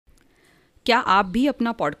क्या आप भी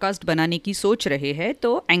अपना पॉडकास्ट बनाने की सोच रहे हैं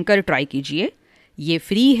तो एंकर ट्राई कीजिए। ये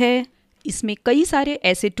फ्री है। इसमें कई सारे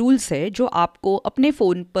ऐसे टूल्स हैं जो आपको अपने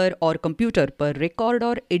फ़ोन पर और कंप्यूटर पर रिकॉर्ड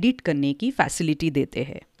और एडिट करने की फैसिलिटी देते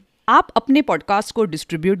हैं। आप अपने पॉडकास्ट को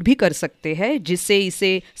डिस्ट्रीब्यूट भी कर सकते हैं जिससे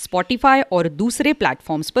इसे स्पॉटिफाई और दूसरे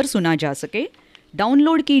प्लेटफॉर्म्स पर सुना जा सके।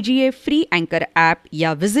 डाउनलोड कीजिए फ्री एंकर ऐप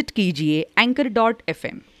या विजिट कीजिए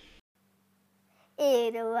anchor.fm।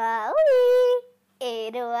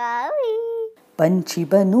 पंछी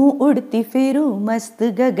बनूं उड़ती फिरूं मस्त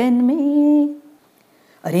गगन में।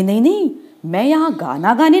 अरे नहीं, मैं यहाँ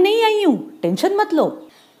गाना गाने नहीं आई हूँ, टेंशन मत लो।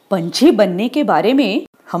 पंछी बनने के बारे में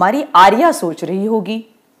हमारी आर्या सोच रही होगी,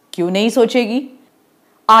 क्यों नहीं सोचेगी।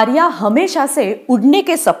 आर्या हमेशा से उड़ने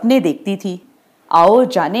के सपने देखती थी। आओ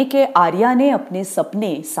जाने के आर्या ने अपने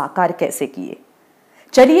सपने साकार कैसे किए।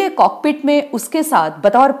 चलिए कॉकपिट में उसके साथ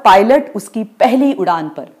बतौर पायलट उसकी पहली उड़ान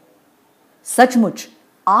पर। सचमुच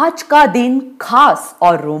आज का दिन खास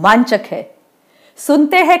और रोमांचक है।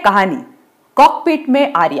 सुनते हैं कहानी कॉकपिट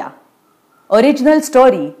में Arya. Original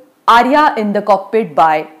story Arya in the cockpit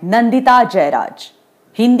bye Nandita Jayraj.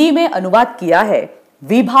 Hindi में अनुवाद किया है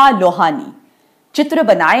विभा लोहानी। चित्र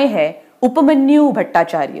बनाए हैं उपमन्यु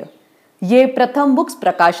भट्टाचार्य। ये प्रथम बुक्स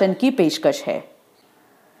प्रकाशन की पेशकश है।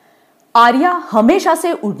 आर्या हमेशा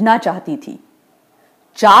से उड़ना चाहती थी।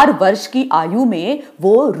 4 वर्ष की आयु में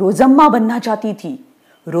वो रोजम्मा बनना चाहती थी।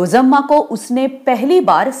 रोजम्मा को उसने पहली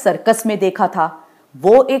बार सर्कस में देखा था।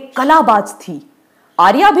 वो एक कलाबाज थी।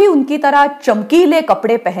 आर्या भी उनकी तरह चमकीले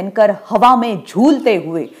कपड़े पहनकर हवा में झूलते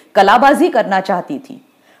हुए कलाबाजी करना चाहती थी।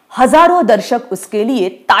 हजारों दर्शक उसके लिए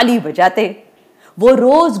ताली बजाते। वो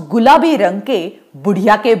रोज गुलाबी रंग के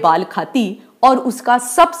बुढ़िया के बाल खाती और उसका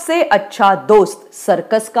सबसे अच्छा दोस्त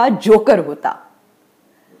सर्कस का जोकर होता।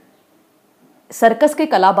 सर्कस के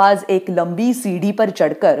कलाबाज एक लंबी सीढ़ी पर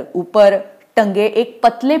चढ़कर ऊपर टंगे एक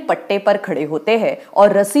पतले पट्टे पर खड़े होते हैं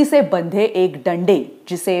और रस्सी से बंधे एक डंडे,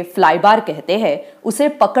 जिसे फ्लाईबार कहते हैं, उसे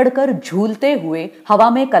पकड़कर झूलते हुए हवा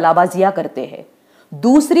में कलाबाजियां करते हैं।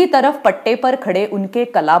 दूसरी तरफ पट्टे पर खड़े उनके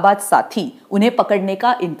कलाबाज साथी उन्हें पकड़ने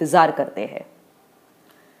का इंतजार करते हैं।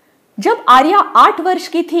 जब आर्या 8 वर्ष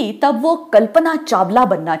की थी तब वो कल्पना चावला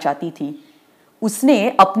बनना चाहती थी। उसने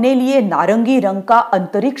अपने लिए नारंगी रंग का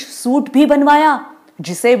अंतरिक्ष सूट भी बनवाया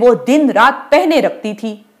जिसे वो दिन रात पहने रखती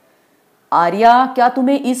थी। आर्या, क्या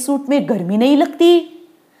तुम्हें इस सूट में गर्मी नहीं लगती?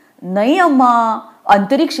 नहीं अम्मा,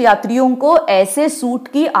 अंतरिक्ष यात्रियों को ऐसे सूट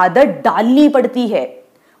की आदत डालनी पड़ती है।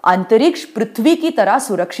 अंतरिक्ष पृथ्वी की तरह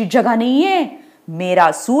सुरक्षित जगह नहीं है। मेरा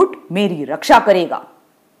सूट मेरी रक्षा करेगा।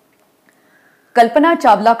 कल्पना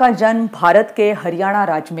चावला का जन्म भारत के हरियाणा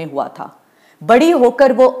राज्य में हुआ था। बड़ी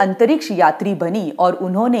होकर वो अंतरिक्ष यात्री बनी और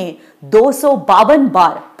उन्होंने 252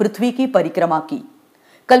 बार पृथ्वी की परिक्रमा की।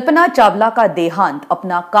 कल्पना चावला का देहांत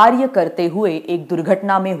अपना कार्य करते हुए एक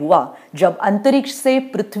दुर्घटना में हुआ जब अंतरिक्ष से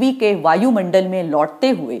पृथ्वी के वायुमंडल में लौटते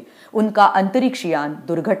हुए उनका अंतरिक्ष यान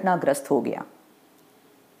दुर्घटनाग्रस्त हो गया।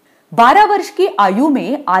 12 वर्ष की आयु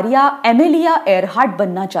में आर्या एमेलिया एयरहार्ट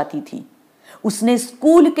बनना चाहती थी। उसने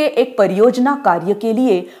स्कूल के एक परियोजना कार्य के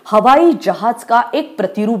लिए हवाई जहाज का एक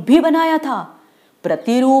प्रतिरूप भी बनाया था।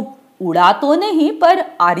 प्रतिरूप उड़ा तो नहीं, पर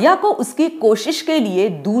आर्या को उसकी कोशिश के लिए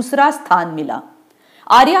दूसरा स्थान मिला।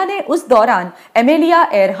 आर्या ने उस दौरान एमेलिया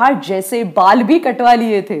एयरहार्ट जैसे बाल भी कटवा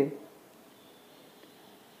लिए थे।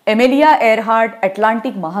 एमेलिया एयरहार्ट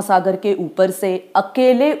अटलांटिक महासागर के ऊपर से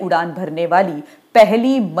अकेले उड़ान भरने वाली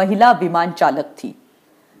पहली महिला विमान चालक थी।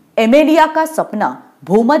 एमेलिया का सपना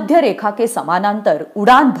भूमध्य रेखा के समानांतर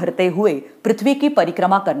उड़ान भरते हुए पृथ्वी की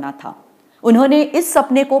परिक्रमा करना था। उन्होंने इस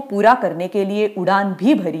सपने को पूरा करने के लिए उड़ान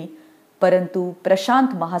भी भरी, परंतु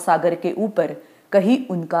प्रशांत महासागर के ऊपर कहीं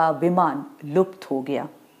उनका विमान लुप्त हो गया।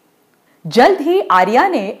 जल्द ही आर्या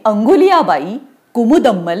ने अंगुलियाबाई,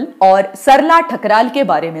 कुमुदम्मल और सरला ठकराल के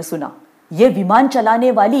बारे में सुना। ये विमान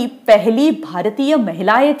चलाने वाली पहली भारतीय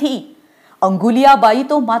महिलाएं थी। अंगुलियाबाई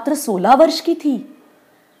तो मात्र 16 वर्ष की थी।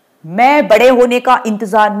 मैं बड़े होने का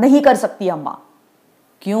इंतजार नहीं कर सकती अम्मा।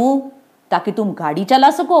 क्यों? ताकि तुम गाड़ी चला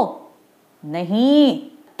सको? नहीं।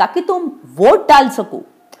 ताकि तुम वोट डाल सको?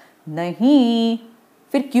 नहीं।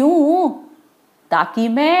 फिर क्यों? ताकि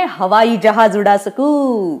मैं हवाई जहाज उड़ा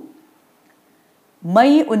सकूं।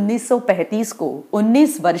 मई 1935 को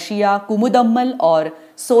 19 वर्षीय कुमुदम्मल और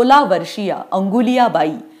 16 वर्षीय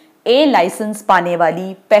अंगुलियाबाई ए लाइसेंस पाने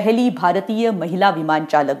वाली पहली भारतीय महिला विमान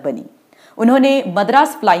चालक बनी। उन्होंने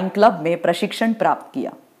मद्रास फ्लाइंग क्लब में प्रशिक्षण प्राप्त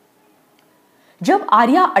किया। जब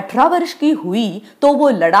आर्या 18 वर्ष की हुई तो वो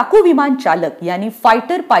लड़ाकू विमान चालक यानी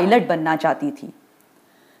फाइटर पायलट बनना चाहती थी।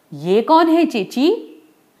 ये कौन है चेची?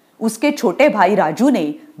 उसके छोटे भाई राजू ने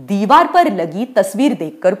दीवार पर लगी तस्वीर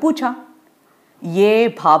देखकर पूछा। ये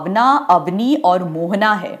भावना, अवनी और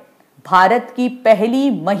मोहना है। भारत की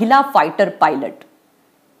पहली महिला फाइटर पायलट।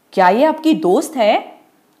 क्या ये आपकी दोस्त है?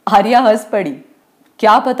 आर्या हंस पड़ी।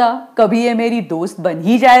 क्या पता कभी ये मेरी दोस्त बन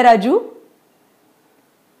ही जाए राजू।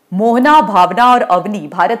 मोहना, भावना और अवनी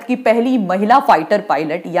भारत की पहली महिला फाइटर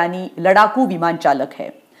पायलट यानी लड़ाकू विमान चालक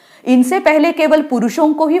है। इनसे पहले केवल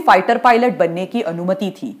पुरुषों को ही फाइटर पायलट बनने की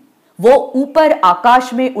अनुमति थी। वो ऊपर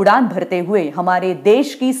आकाश में उड़ान भरते हुए हमारे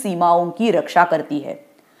देश की सीमाओं की रक्षा करती है।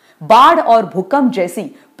 बाढ़ और भूकंप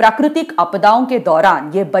जैसी प्राकृतिक आपदाओं के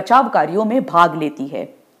दौरान ये बचाव कार्यों में भाग लेती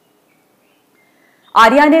है।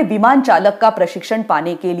 आर्या ने विमान चालक का प्रशिक्षण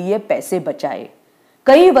पाने के लिए पैसे बचाए।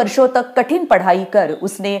 कई वर्षों तक कठिन पढ़ाई कर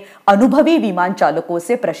उसने अनुभवी विमान चालकों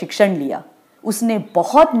से प्रशिक्षण लिया। उसने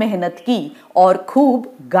बहुत मेहनत की और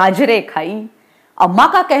खूब गाजरें खाई। अम्मा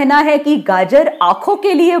का कहना है कि गाजर आंखों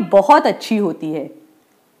के लिए बहुत अच्छी होती है।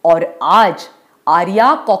 और आज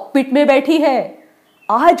आर्या कॉकपिट में बैठी है।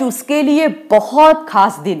 आज उसके लिए बहुत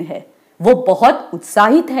खास दिन है। वो बहुत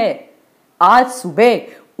उत्साहित है। आज सुबह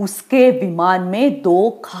उसके विमान में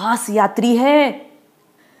 2 खास यात्री हैं।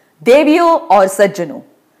 देवियों और सज्जनों,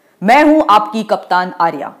 मैं हूं आपकी कप्तान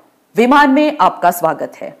आर्या। विमान में आपका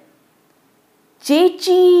स्वागत है।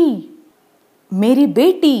 चेची, मेरी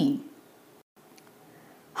बेटी।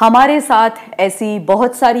 हमारे साथ ऐसी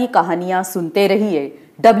बहुत सारी कहानियां सुनते रहिए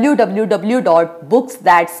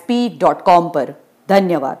www.booksthatspeak.com पर।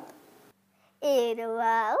 धन्यवाद।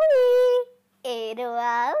 एरवावी,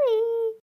 एरवावी।